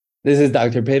This is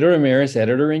Dr. Pedro Ramirez,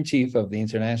 editor-in-chief of the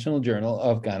International Journal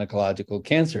of Gynecological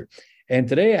Cancer. And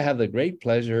today I have the great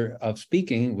pleasure of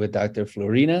speaking with Dr.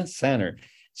 Flurina Saner.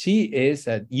 She is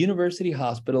at University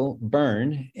Hospital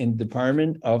Bern in the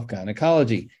Department of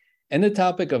Gynecology. And the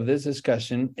topic of this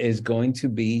discussion is going to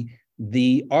be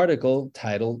the article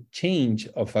titled Change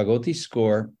of Fagotti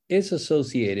Score is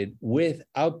Associated with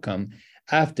Outcome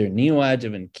After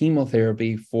Neoadjuvant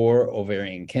Chemotherapy for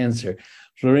Ovarian Cancer.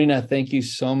 Flurina, thank you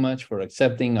so much for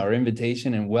accepting our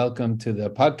invitation and welcome to the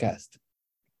podcast.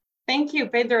 Thank you,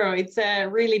 Pedro. It's a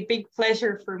really big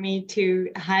pleasure for me to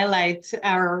highlight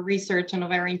our research on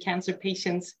ovarian cancer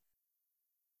patients.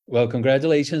 Well,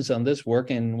 congratulations on this work.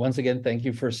 And once again, thank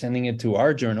you for sending it to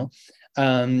our journal.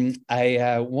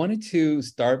 I wanted to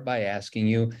start by asking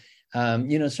you,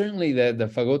 certainly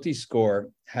the Fagotti score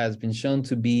has been shown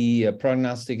to be a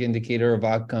prognostic indicator of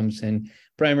outcomes in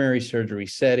primary surgery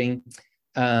setting.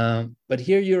 But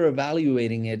here you're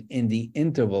evaluating it in the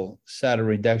interval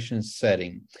cytoreduction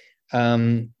setting.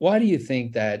 Why do you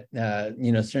think that,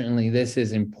 certainly this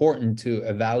is important to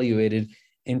evaluate it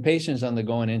in patients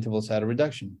undergoing interval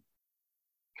cytoreduction?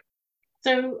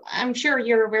 So I'm sure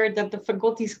you're aware that the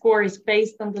Fagotti score is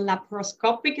based on the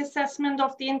laparoscopic assessment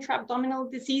of the intra-abdominal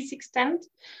disease extent,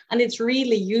 and it's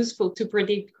really useful to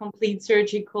predict complete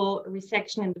surgical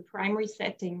resection in the primary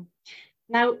setting.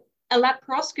 Now, a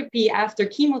laparoscopy after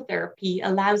chemotherapy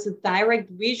allows a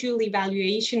direct visual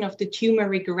evaluation of the tumor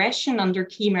regression under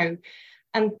chemo,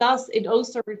 and thus it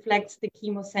also reflects the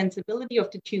chemosensibility of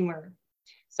the tumor.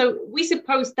 So we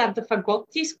suppose that the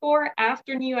Fagotti score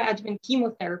after neoadjuvant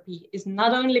chemotherapy is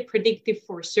not only predictive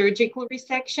for surgical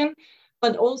resection,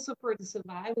 but also for the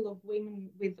survival of women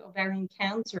with ovarian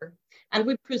cancer. And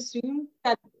we presume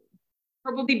that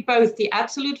probably both the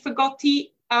absolute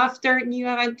Fagotti after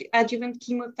neoadjuvant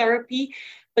chemotherapy,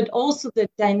 but also the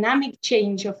dynamic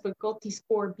change of Fagotti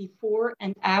score before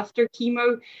and after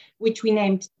chemo, which we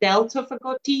named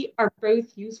ΔFagotti, are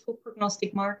both useful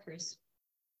prognostic markers.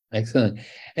 Excellent.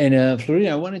 And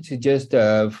Flurina, I wanted to just,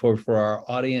 for our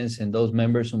audience and those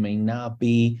members who may not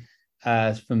be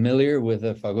as familiar with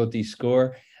the Fagotti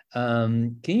score,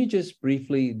 can you just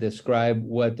briefly describe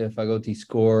what the Fagotti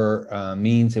score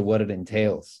means and what it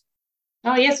entails?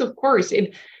 Oh, yes, of course.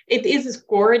 It is a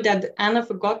score that Anna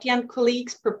Fagotti and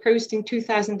colleagues proposed in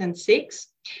 2006.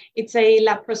 It's a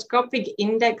laparoscopic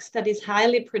index that is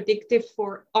highly predictive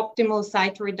for optimal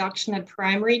cytoreduction at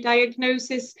primary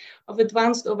diagnosis of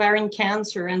advanced ovarian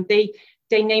cancer. And they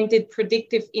named it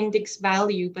predictive index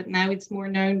value, but now it's more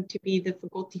known to be the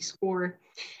Fagotti score.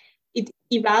 It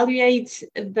evaluates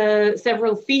the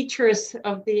several features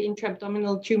of the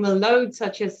intra-abdominal tumor load,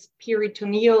 such as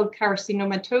peritoneal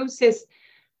carcinomatosis,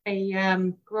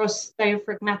 a gross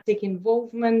diaphragmatic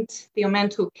involvement, the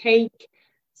omental cake,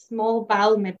 small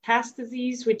bowel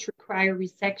metastases, which require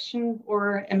resection,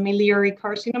 or a miliary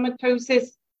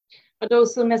carcinomatosis, but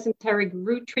also mesenteric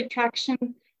root retraction,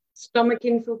 stomach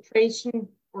infiltration,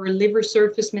 or liver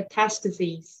surface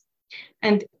metastases.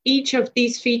 And each of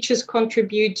these features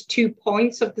contribute 2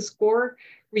 points of the score,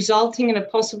 resulting in a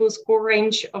possible score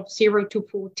range of 0 to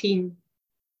 14.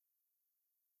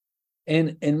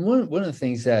 And one of the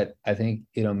things that I think,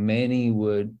 many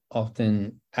would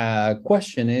often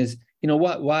question is,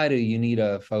 why do you need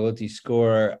a Fagotti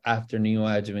score after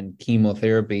neoadjuvant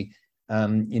chemotherapy?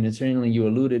 Certainly you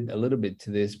alluded a little bit to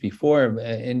this before.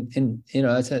 And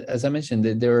as I mentioned,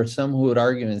 there are some who would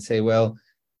argue and say, well,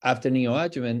 after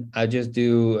neoadjuvant, I just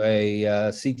do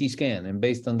a CT scan. And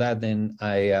based on that, then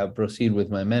I proceed with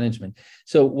my management.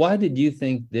 So why did you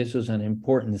think this was an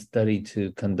important study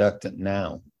to conduct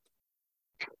now?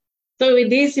 So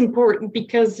it is important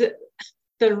because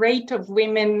the rate of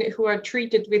women who are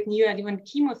treated with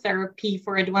neoadjuvant chemotherapy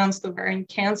for advanced ovarian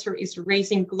cancer is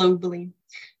rising globally.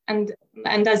 And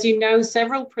as you know,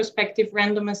 several prospective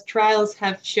randomized trials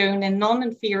have shown a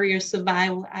non-inferior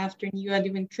survival after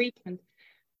neoadjuvant treatment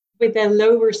with a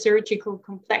lower surgical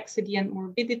complexity and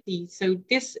morbidity. So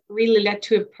this really led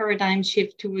to a paradigm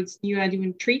shift towards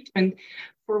neoadjuvant treatment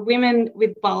for women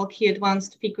with bulky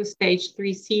advanced FICO stage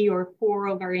 3C or 4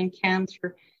 ovarian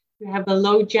cancer who have a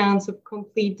low chance of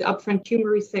complete upfront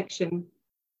tumor resection.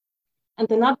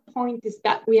 And another point is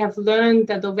that we have learned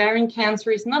that ovarian cancer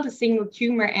is not a single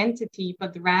tumor entity,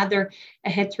 but rather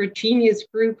a heterogeneous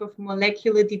group of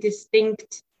molecularly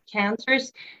distinct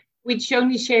cancers, which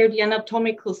only share the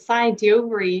anatomical site, the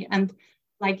ovary. And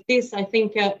like this, I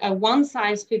think a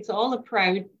one-size-fits-all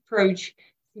approach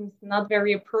seems not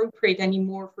very appropriate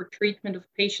anymore for treatment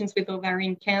of patients with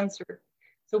ovarian cancer.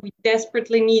 So we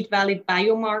desperately need valid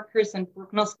biomarkers and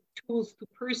prognostic tools to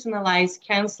personalize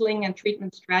counseling and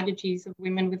treatment strategies of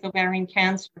women with ovarian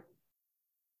cancer.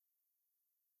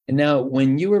 And now,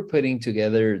 when you were putting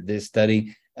together this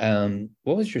study,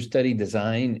 what was your study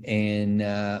design, and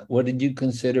what did you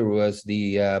consider was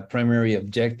the primary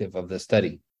objective of the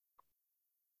study?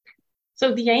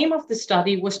 So the aim of the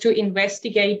study was to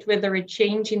investigate whether a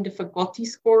change in the Fagotti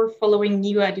score following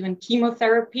neoadjuvant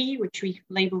chemotherapy, which we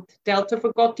labeled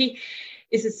ΔFagotti,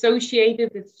 is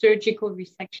associated with surgical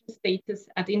resection status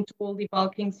at interval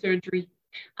debulking surgery,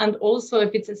 and also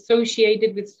if it's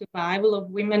associated with survival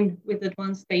of women with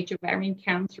advanced stage ovarian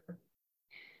cancer.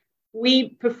 We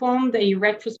performed a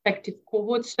retrospective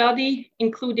cohort study,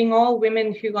 including all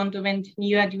women who underwent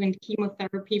neoadjuvant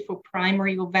chemotherapy for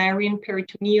primary ovarian,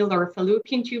 peritoneal, or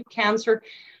fallopian tube cancer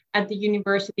at the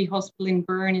University Hospital in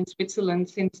Bern in Switzerland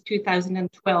since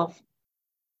 2012.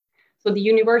 So the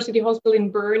University Hospital in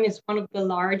Bern is one of the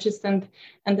largest and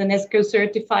UNESCO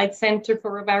certified center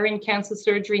for ovarian cancer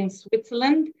surgery in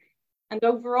Switzerland. And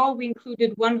overall, we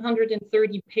included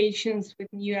 130 patients with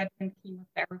neoadjuvant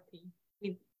chemotherapy.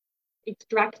 We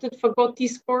extracted Fagotti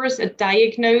scores at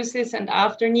diagnosis and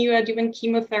after neoadjuvant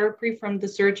chemotherapy from the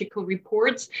surgical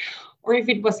reports, or if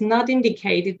it was not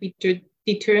indicated, we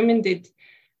determined it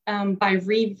by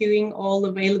reviewing all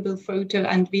available photo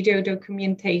and video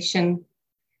documentation.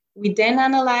 We then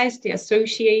analyzed the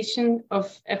association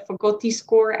of a Fagotti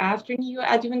score after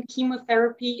neoadjuvant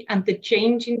chemotherapy and the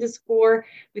change in the score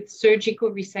with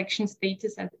surgical resection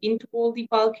status at interval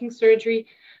debulking surgery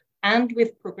and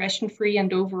with progression-free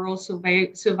and overall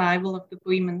survival of the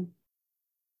women.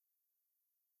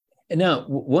 And now,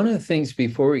 one of the things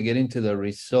before we get into the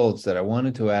results that I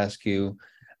wanted to ask you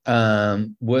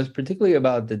was particularly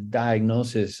about the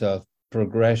diagnosis of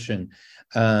progression.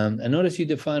 I noticed you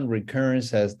defined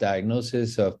recurrence as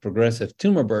diagnosis of progressive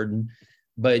tumor burden,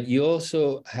 but you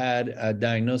also had a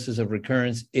diagnosis of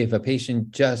recurrence if a patient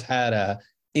just had an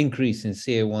increase in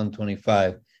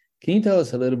CA-125. Can you tell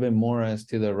us a little bit more as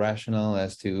to the rationale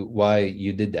as to why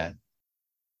you did that?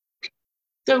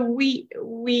 So we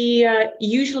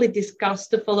usually discuss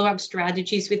the follow-up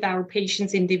strategies with our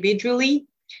patients individually.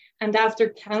 And after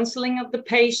counseling of the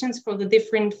patients for the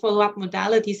different follow-up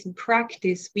modalities in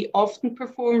practice, we often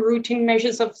perform routine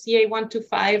measures of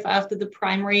CA-125 after the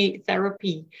primary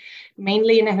therapy,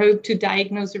 mainly in a hope to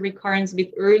diagnose a recurrence a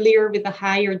bit earlier with a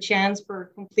higher chance for a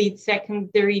complete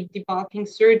secondary debulking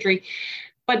surgery.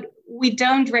 But we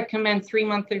don't recommend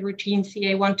 3-monthly routine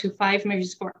CA-125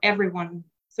 measures for everyone.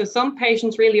 So some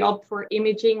patients really opt for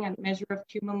imaging and measure of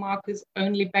tumor markers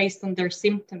only based on their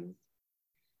symptoms.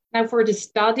 Now for the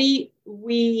study,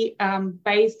 we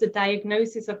based the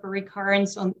diagnosis of a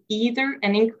recurrence on either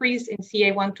an increase in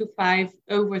CA-125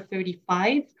 over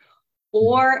 35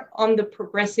 or on the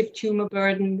progressive tumor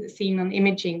burden seen on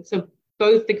imaging. So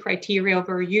both the criteria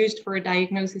were used for a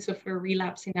diagnosis of a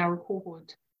relapse in our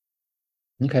cohort.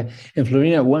 Okay. And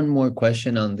Flurina, one more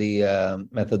question on the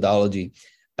methodology.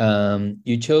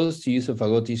 You chose to use a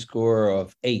Fagotti score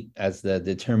of 8 as the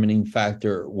determining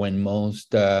factor when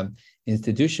most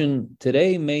institutions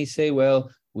today may say, well,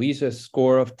 we use a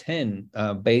score of 10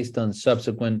 based on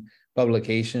subsequent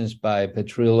publications by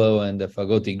Petrillo and the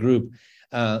Fagotti group.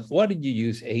 Why did you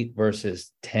use 8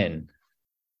 versus 10?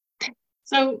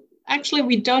 So actually,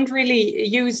 we don't really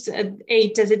use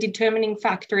 8 as a determining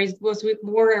factor. It was with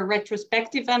more a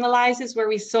retrospective analysis where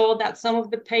we saw that some of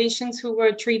the patients who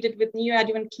were treated with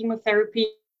neoadjuvant chemotherapy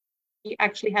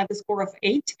actually had a score of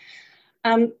 8.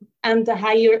 And the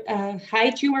high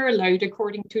tumor load,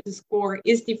 according to the score,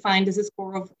 is defined as a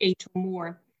score of 8 or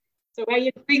more. So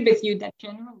I agree with you that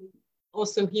generally,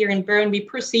 also here in Bern, we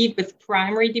proceed with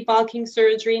primary debulking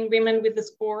surgery in women with a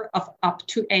score of up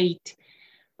to 8.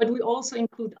 But we also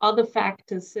include other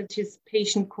factors such as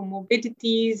patient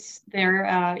comorbidities, their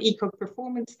ECOG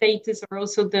performance status, or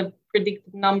also the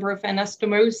predicted number of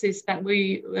anastomosis that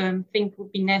we think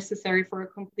would be necessary for a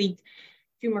complete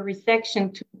tumor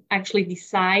resection to actually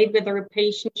decide whether a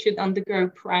patient should undergo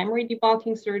primary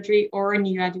debulking surgery or a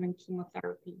neoadjuvant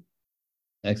chemotherapy.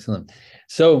 Excellent.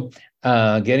 So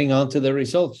getting on to the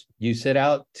results, you set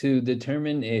out to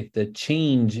determine if the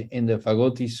change in the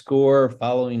Fagotti score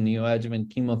following neoadjuvant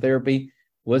chemotherapy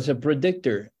was a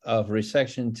predictor of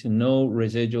resection to no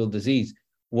residual disease.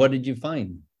 What did you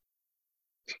find?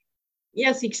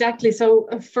 Yes, exactly. So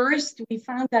first, we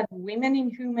found that women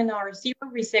in whom an R0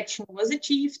 resection was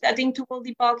achieved at interval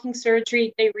debulking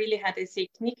surgery, they really had a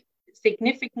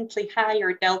significantly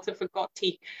higher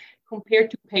ΔFagotti compared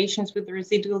to patients with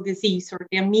residual disease, or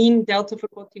their mean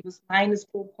ΔFagotti was minus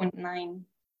 4.9.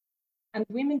 And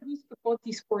women whose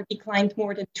Fagotti score declined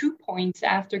more than 2 points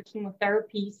after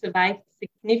chemotherapy survived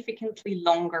significantly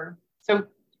longer. So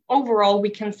overall, we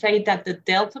can say that the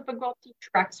ΔFagotti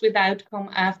tracks with outcome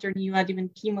after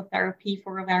neoadjuvant chemotherapy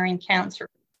for ovarian cancer.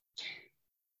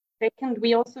 Second,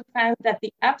 we also found that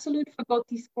the absolute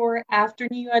Fagotti score after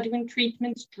neoadjuvant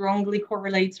treatment strongly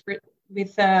correlates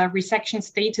with resection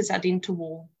status at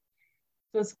interval.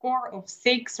 So a score of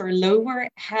 6 or lower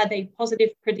had a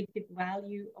positive predictive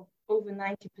value of over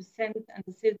 90% and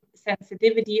a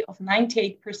sensitivity of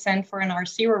 98% for an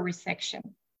R0 resection.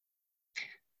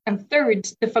 And third,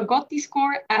 the Fagotti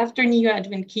score after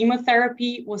neoadjuvant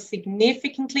chemotherapy was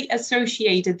significantly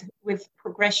associated with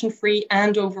progression-free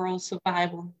and overall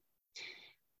survival.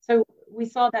 So we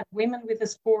saw that women with a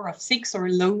score of 6 or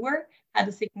lower had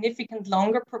a significant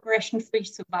longer progression-free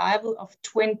survival of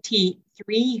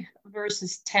 23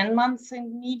 versus 10 months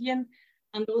in median,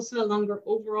 and also a longer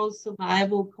overall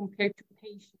survival compared to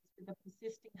patients with a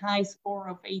persisting high score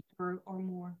of 8 or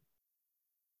more.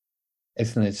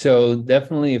 Excellent. So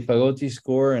definitely a Fagotti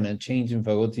score and a change in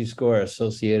Fagotti score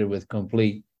associated with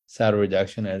complete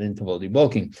cytoreduction at interval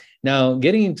debulking. Now,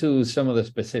 getting into some of the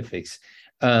specifics.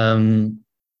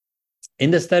 In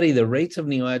the study, the rates of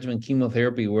neoadjuvant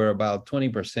chemotherapy were about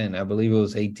 20%. I believe it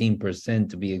was 18%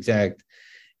 to be exact.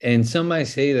 And some might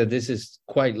say that this is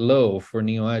quite low for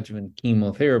neoadjuvant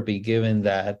chemotherapy, given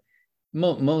that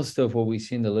most of what we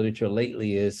see in the literature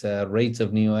lately is rates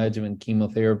of neoadjuvant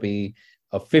chemotherapy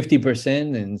of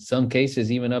 50%, in some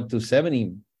cases even up to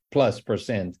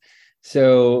 70+%.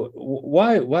 So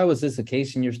why was this the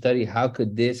case in your study? How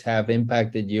could this have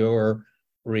impacted your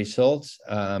results?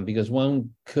 Because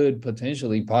one could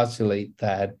potentially postulate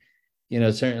that,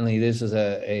 certainly this is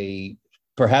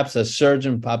perhaps a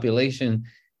surgeon population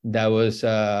that was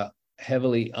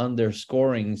heavily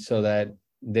underscoring so that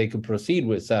they could proceed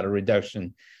with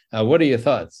cytoreduction. What are your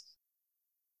thoughts?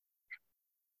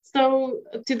 So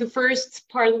to the first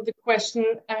part of the question,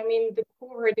 the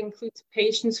cohort includes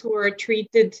patients who were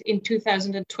treated in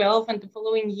 2012 and the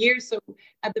following year. So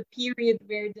at the period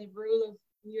where the role of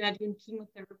neoadjuvant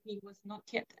chemotherapy was not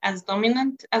yet as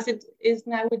dominant as it is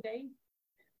nowadays.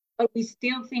 But we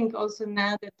still think also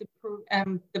now that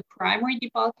the primary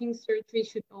debulking surgery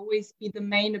should always be the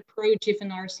main approach if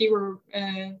an R0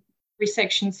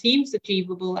 resection seems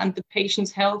achievable and the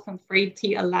patient's health and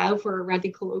frailty allow for a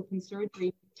radical open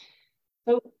surgery.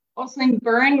 So also in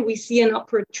Bern, we see an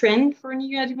upward trend for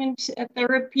neoadjuvant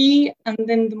therapy. And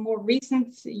then the more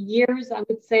recent years, I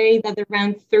would say that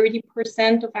around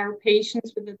 30% of our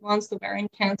patients with advanced ovarian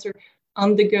cancer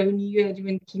undergo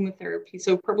neoadjuvant chemotherapy.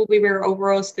 So probably we're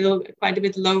overall still quite a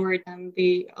bit lower than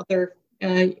the other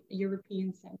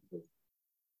European centers.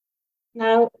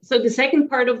 Now, so the second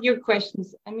part of your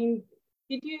questions,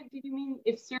 did you mean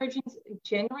if surgeons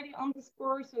generally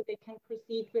underscore so they can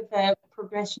proceed with a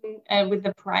progression with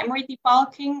the primary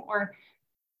debulking, or?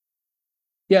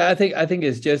 Yeah, I think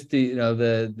it's just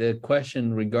the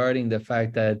question regarding the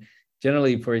fact that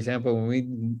generally, for example, when we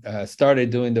started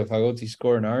doing the Fagotti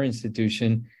score in our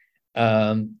institution,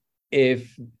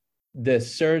 if the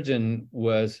surgeon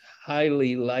was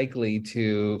highly likely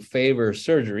to favor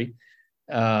surgery,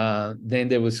 then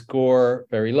they would score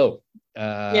very low.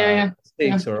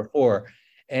 6 or a 4.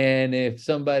 And if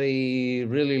somebody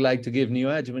really liked to give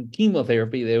neoadjuvant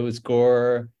chemotherapy, they would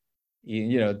score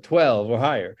 12 or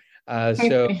higher.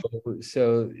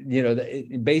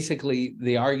 Basically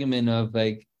the argument of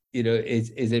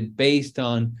is it based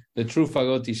on the true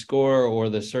Fagotti score or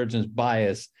the surgeon's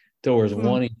bias towards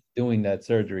doing that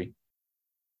surgery?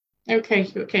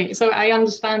 Okay. So I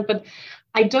understand, but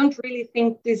I don't really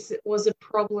think this was a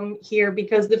problem here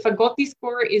because the Fagotti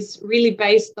score is really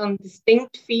based on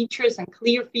distinct features and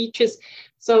clear features.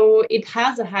 So it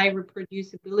has a high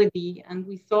reproducibility. And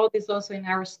we saw this also in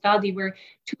our study where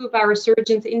 2 of our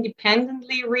surgeons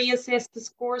independently reassessed the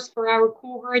scores for our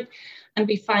cohort. And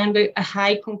we found a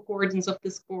high concordance of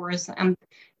the scores. And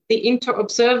the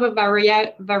inter-observer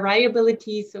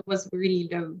variability was really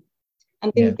low.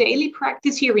 And in daily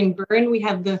practice here in Bern, we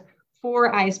have the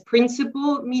 4 eyes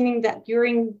principle, meaning that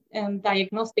during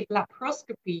diagnostic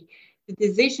laparoscopy, the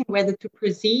decision whether to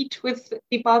proceed with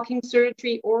debulking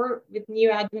surgery or with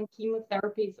neoadjuvant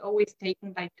chemotherapy is always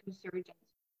taken by 2 surgeons.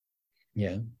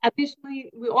 Yeah.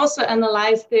 Additionally, we also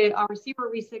analyzed the R0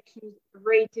 resection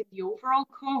rate in the overall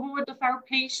cohort of our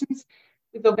patients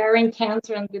with ovarian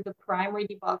cancer and with the primary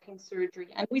debulking surgery.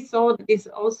 And we saw that this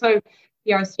also,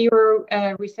 the R0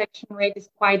 resection rate is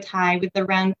quite high with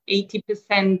around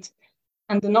 80%.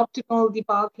 And an optimal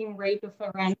debulking rate of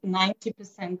around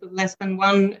 90% with less than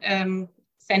 1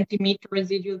 centimeter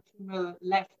residual tumor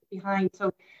left behind.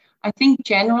 So I think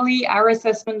generally our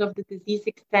assessment of the disease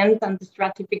extent and the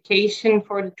stratification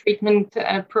for the treatment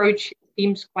approach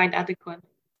seems quite adequate.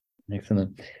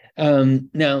 Excellent.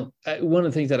 Now, one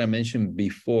of the things that I mentioned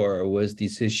before was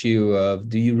this issue of,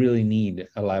 do you really need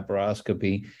a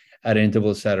laparoscopy at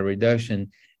interval static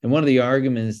reduction? And one of the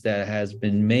arguments that has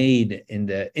been made in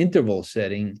the interval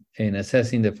setting in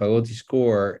assessing the Fagotti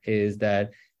score is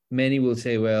that many will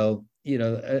say, well, you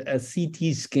know, a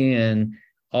CT scan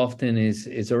often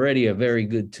is already a very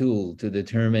good tool to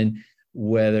determine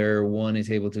whether one is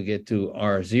able to get to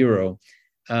R0.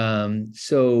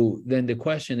 So then the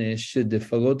question is, should the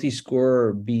Fagotti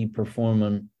score be performed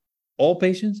on all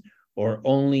patients or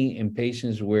only in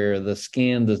patients where the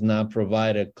scan does not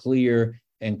provide a clear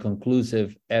and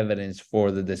conclusive evidence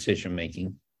for the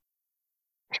decision-making?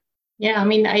 Yeah, I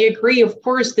mean, I agree. Of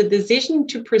course, the decision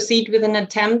to proceed with an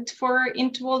attempt for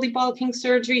interval debulking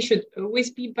surgery should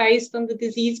always be based on the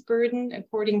disease burden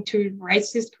according to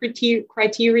RICE's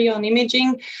criteria on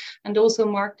imaging and also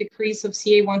marked decrease of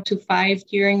CA125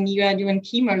 during neoadjuvant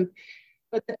chemo.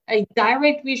 But a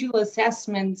direct visual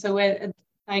assessment, so a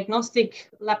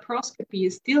diagnostic laparoscopy,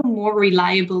 is still more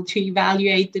reliable to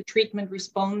evaluate the treatment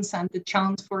response and the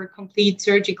chance for a complete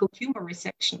surgical tumor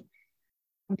resection.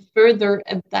 And further,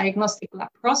 a diagnostic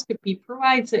laparoscopy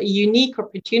provides a unique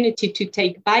opportunity to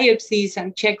take biopsies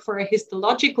and check for a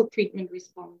histological treatment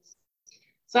response.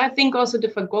 So I think also the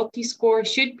Fagotti score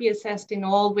should be assessed in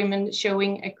all women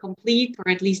showing a complete or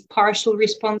at least partial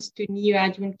response to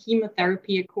neoadjuvant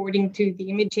chemotherapy according to the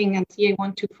imaging and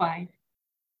CA125.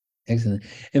 Excellent.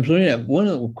 And Flurina, one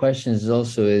of the questions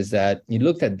also is that you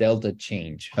looked at delta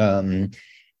change. And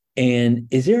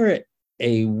is there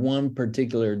a one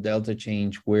particular delta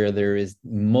change where there is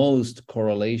most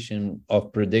correlation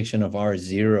of prediction of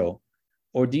R0?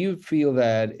 Or do you feel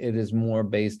that it is more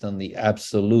based on the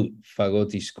absolute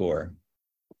Fagotti score?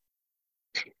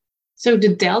 So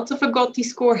the ΔFagotti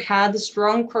score had a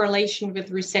strong correlation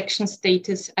with resection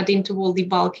status at interval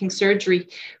debulking surgery,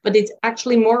 but it's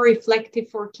actually more reflective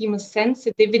for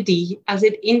chemosensitivity as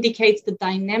it indicates the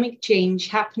dynamic change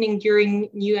happening during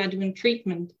neoadjuvant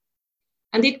treatment.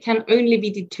 And it can only be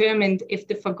determined if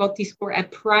the Fagotti score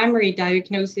at primary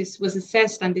diagnosis was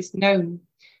assessed and is known.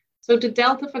 So the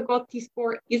ΔFagotti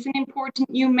score is an important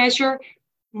new measure,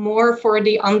 more for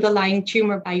the underlying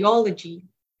tumor biology.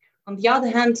 On the other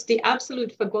hand, the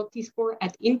absolute Fagotti score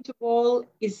at interval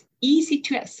is easy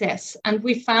to assess, and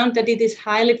we found that it is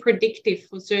highly predictive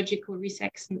for surgical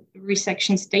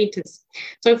resection status.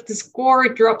 So if the score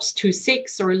drops to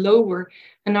 6 or lower,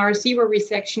 an R0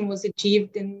 resection was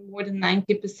achieved in more than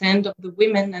 90% of the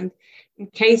women, and in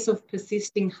case of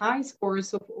persisting high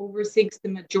scores of over 6, the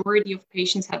majority of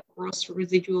patients had gross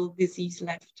residual disease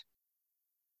left.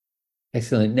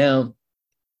 Excellent. Now,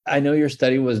 I know your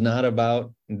study was not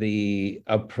about the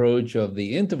approach of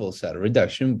the interval static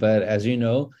reduction, but as you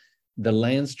know, the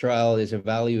LANS trial is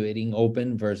evaluating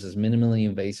open versus minimally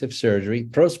invasive surgery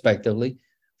prospectively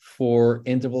for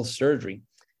interval surgery.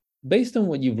 Based on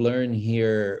what you've learned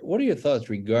here, what are your thoughts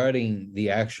regarding the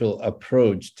actual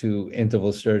approach to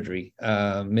interval surgery,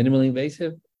 minimally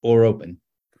invasive or open?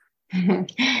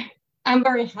 I'm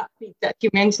very happy that you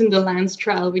mentioned the LANS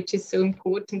trial, which is so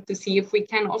important to see if we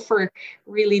can offer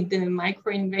really the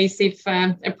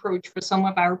microinvasive approach for some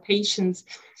of our patients.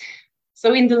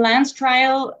 So in the LANS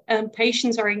trial,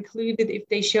 patients are included if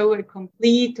they show a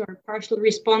complete or partial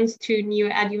response to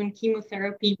neoadjuvant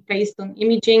chemotherapy based on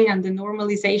imaging and the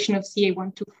normalization of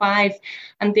CA125,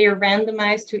 and they are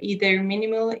randomized to either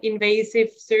minimal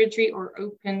invasive surgery or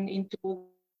open interval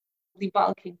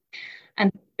debulking. And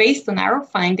based on our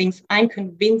findings, I'm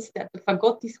convinced that the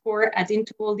Fagotti score at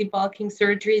interval debulking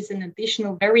surgery is an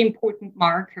additional very important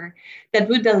marker that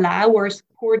would allow or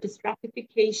support the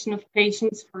stratification of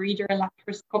patients for either a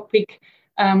laparoscopic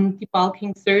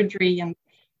debulking surgery.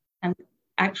 And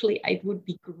actually, it would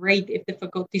be great if the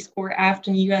Fagotti score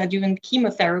after neoadjuvant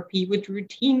chemotherapy would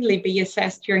routinely be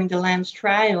assessed during the LANS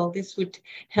trial. This would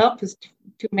help us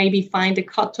to maybe find a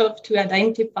cutoff to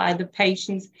identify the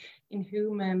patients in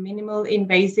whom a minimal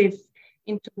invasive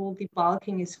interval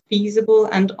debulking is feasible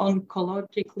and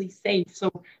oncologically safe.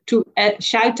 So to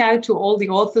shout out to all the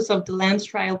authors of the LANS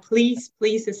trial, please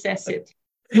assess it.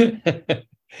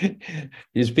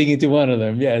 You're speaking to one of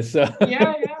them, yes.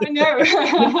 Yeah, I know.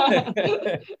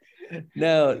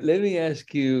 Now, let me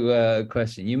ask you a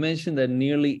question. You mentioned that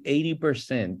nearly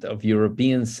 80% of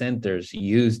European centers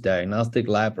use diagnostic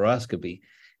laparoscopy,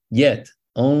 yet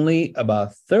only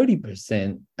about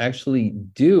 30% actually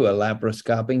do a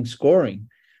laparoscopic scoring.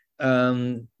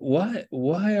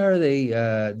 Why are they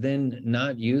then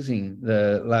not using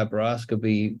the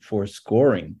laparoscopy for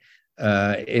scoring?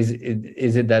 Is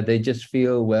it that they just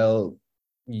feel, well,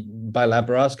 by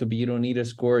laparoscopy, you don't need a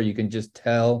score, you can just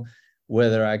tell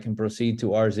whether I can proceed to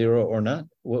R0 or not?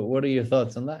 What are your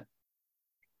thoughts on that?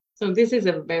 So this is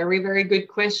a very, very good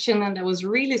question, and I was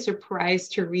really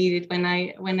surprised to read it when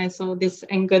I saw this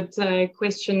ENGOT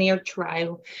questionnaire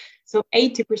trial. So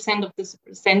 80% of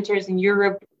the centers in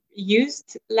Europe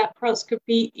used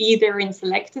laparoscopy either in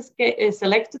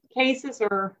selected cases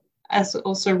or as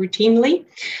also routinely,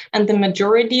 and the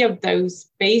majority of those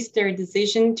based their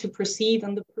decision to proceed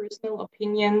on the personal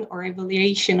opinion or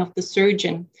evaluation of the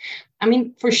surgeon. I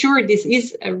mean, for sure, this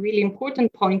is a really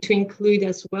important point to include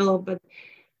as well, but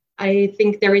I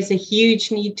think there is a huge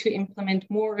need to implement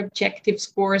more objective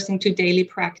scores into daily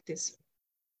practice.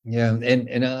 Yeah,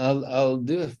 and I'll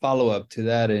do a follow-up to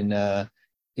that, and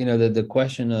you know, the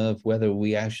question of whether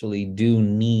we actually do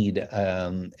need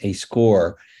a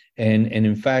score. And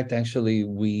in fact, actually,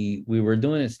 we were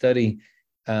doing a study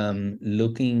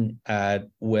looking at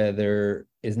whether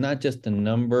it's not just a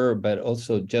number, but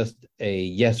also just a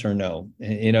yes or no.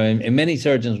 You know, and many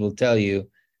surgeons will tell you,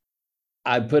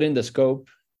 I put in the scope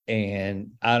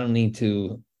and I don't need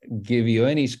to give you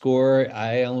any score.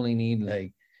 I only need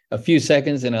like a few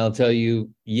seconds and I'll tell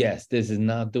you, yes, this is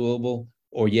not doable,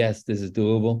 or yes, this is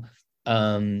doable.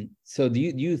 So do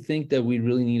you think that we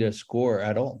really need a score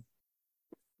at all?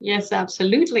 Yes,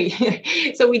 absolutely.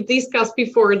 So we discussed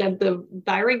before that the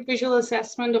direct visual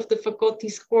assessment of the Fagotti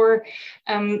score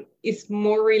is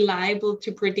more reliable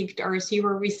to predict R0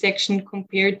 resection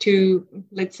compared to,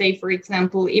 let's say, for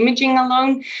example, imaging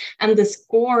alone. And the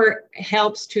score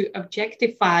helps to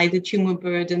objectify the tumor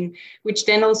burden, which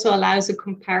then also allows a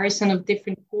comparison of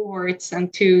different cohorts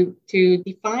and to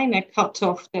define a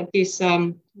cutoff that is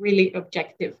really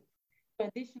objective.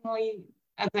 Additionally,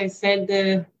 as I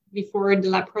said, before, the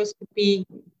laparoscopy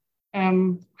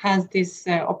has this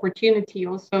opportunity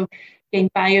also gain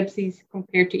biopsies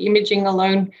compared to imaging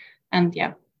alone, and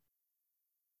yeah.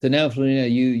 So now, Flurina,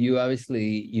 you obviously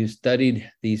you studied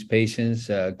these patients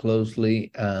closely,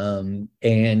 and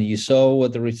you saw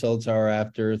what the results are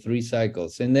after 3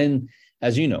 cycles. And then,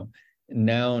 as you know,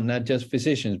 now not just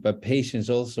physicians but patients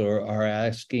also are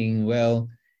asking, well,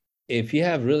 if you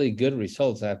have really good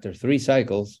results after 3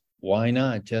 cycles, why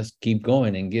not just keep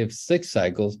going and give 6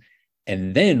 cycles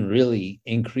and then really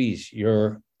increase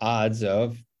your odds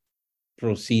of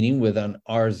proceeding with an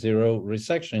R0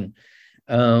 resection?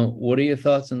 What are your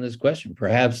thoughts on this question?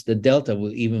 Perhaps the delta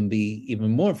will even be even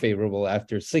more favorable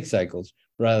after 6 cycles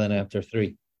rather than after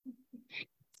 3.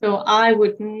 So I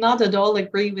would not at all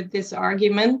agree with this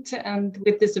argument and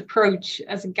with this approach.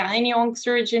 As a gynae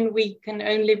surgeon, we can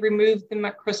only remove the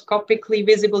macroscopically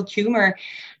visible tumor.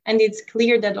 And it's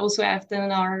clear that also after an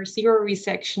R0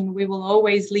 resection, we will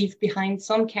always leave behind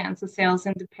some cancer cells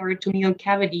in the peritoneal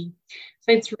cavity.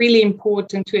 So it's really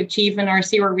important to achieve an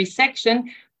R0 resection,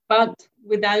 but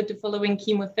without the following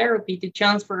chemotherapy, the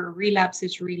chance for a relapse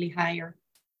is really higher.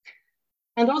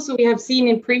 And also we have seen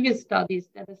in previous studies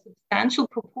that a substantial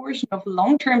proportion of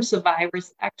long-term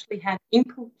survivors actually had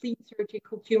incomplete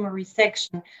surgical tumor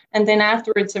resection, and then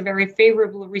afterwards a very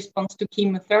favorable response to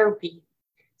chemotherapy.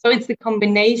 So it's the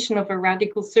combination of a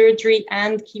radical surgery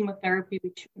and chemotherapy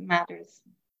which matters.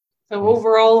 So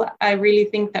overall, I really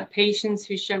think that patients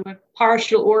who show a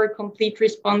partial or a complete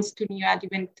response to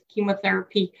neoadjuvant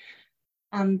chemotherapy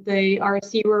and the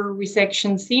R0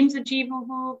 resection seems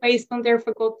achievable based on their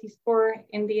Fagotti score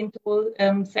in the interval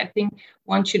setting,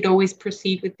 one should always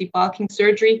proceed with debulking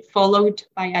surgery followed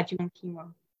by adjuvant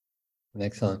chemo.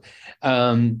 Excellent.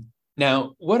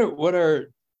 Now, what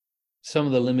are some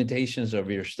of the limitations of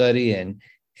your study, and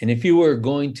if you were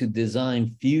going to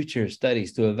design future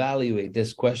studies to evaluate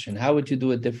this question, how would you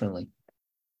do it differently?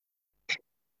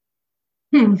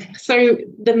 So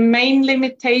the main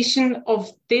limitation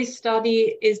of this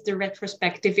study is the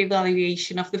retrospective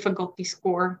evaluation of the Fagotti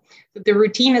score. The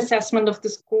routine assessment of the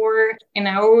score in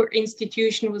our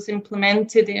institution was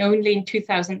implemented only in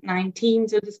 2019,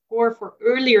 so the score for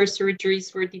earlier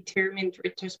surgeries were determined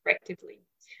retrospectively.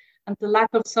 And the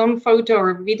lack of some photo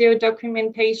or video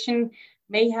documentation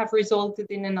may have resulted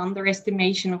in an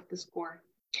underestimation of the score.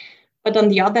 But on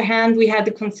the other hand, we had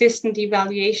a consistent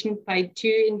evaluation by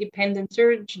 2 independent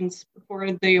surgeons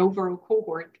for the overall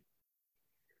cohort.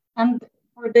 And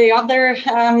for the other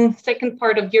second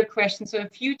part of your question, so a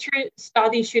future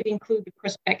study should include the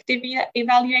prospective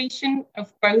evaluation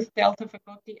of both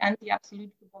ΔFagotti and the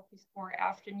absolute Fagotti score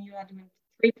after neoadjuvant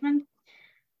treatment,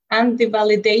 and the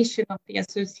validation of the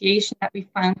association that we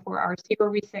found for R0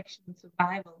 resection and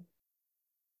survival.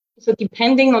 So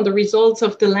depending on the results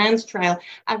of the LANS trial,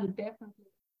 I would definitely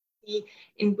see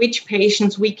in which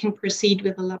patients we can proceed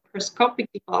with a laparoscopic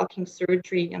debulking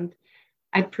surgery. And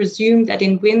I presume that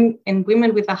in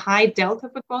women with a high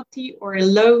ΔFagotti or a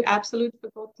low absolute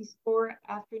Fagotti score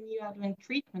after neoadjuvant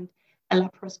treatment, a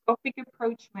laparoscopic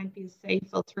approach might be a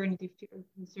safe alternative to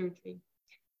open surgery.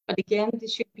 But again,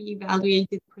 this should be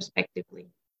evaluated prospectively.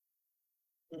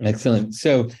 Excellent.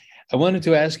 So I wanted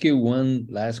to ask you one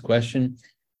last question.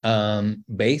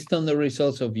 Based on the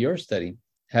results of your study,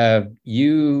 have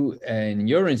you and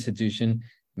your institution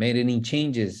made any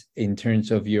changes in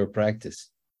terms of your practice?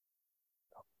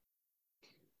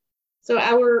 So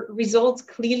our results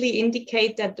clearly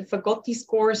indicate that the Fagotti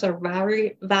scores are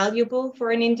very valuable for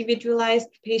an individualized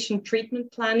patient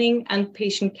treatment planning and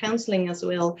patient counseling as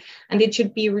well. And it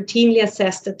should be routinely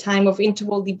assessed at time of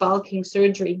interval debulking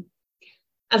surgery.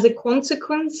 As a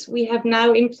consequence, we have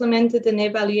now implemented an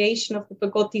evaluation of the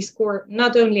Fagotti score,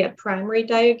 not only at primary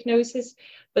diagnosis,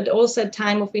 but also at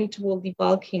time of interval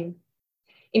debulking.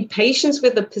 In patients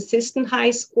with a persistent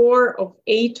high score of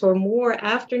 8 or more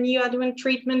after neoadjuvant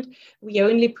treatment, we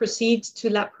only proceed to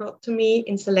laparotomy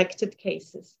in selected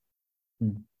cases.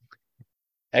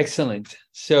 Excellent.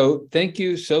 So thank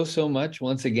you so much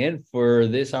once again for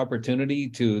this opportunity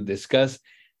to discuss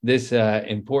this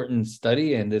important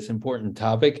study and this important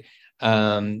topic.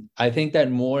 I think that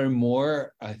more and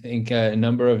more, a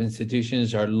number of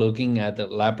institutions are looking at the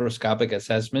laparoscopic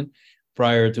assessment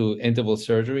prior to interval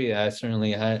surgery.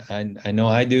 I know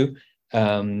I do,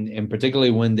 and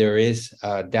particularly when there is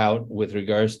doubt with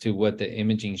regards to what the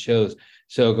imaging shows.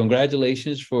 So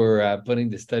congratulations for putting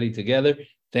the study together.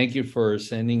 Thank you for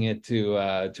sending it to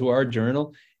our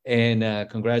journal, and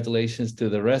congratulations to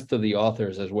the rest of the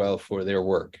authors as well for their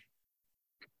work.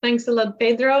 Thanks a lot,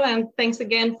 Pedro, and thanks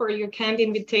again for your kind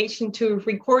invitation to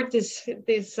record this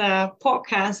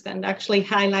podcast and actually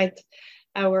highlight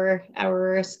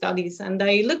our studies. And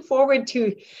I look forward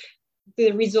to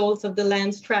the results of the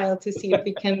LANS trial to see if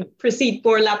we can proceed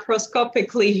more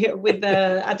laparoscopically with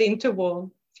at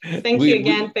interval. Thank you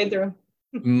again, Pedro.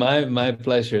 My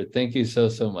pleasure. Thank you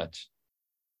so much.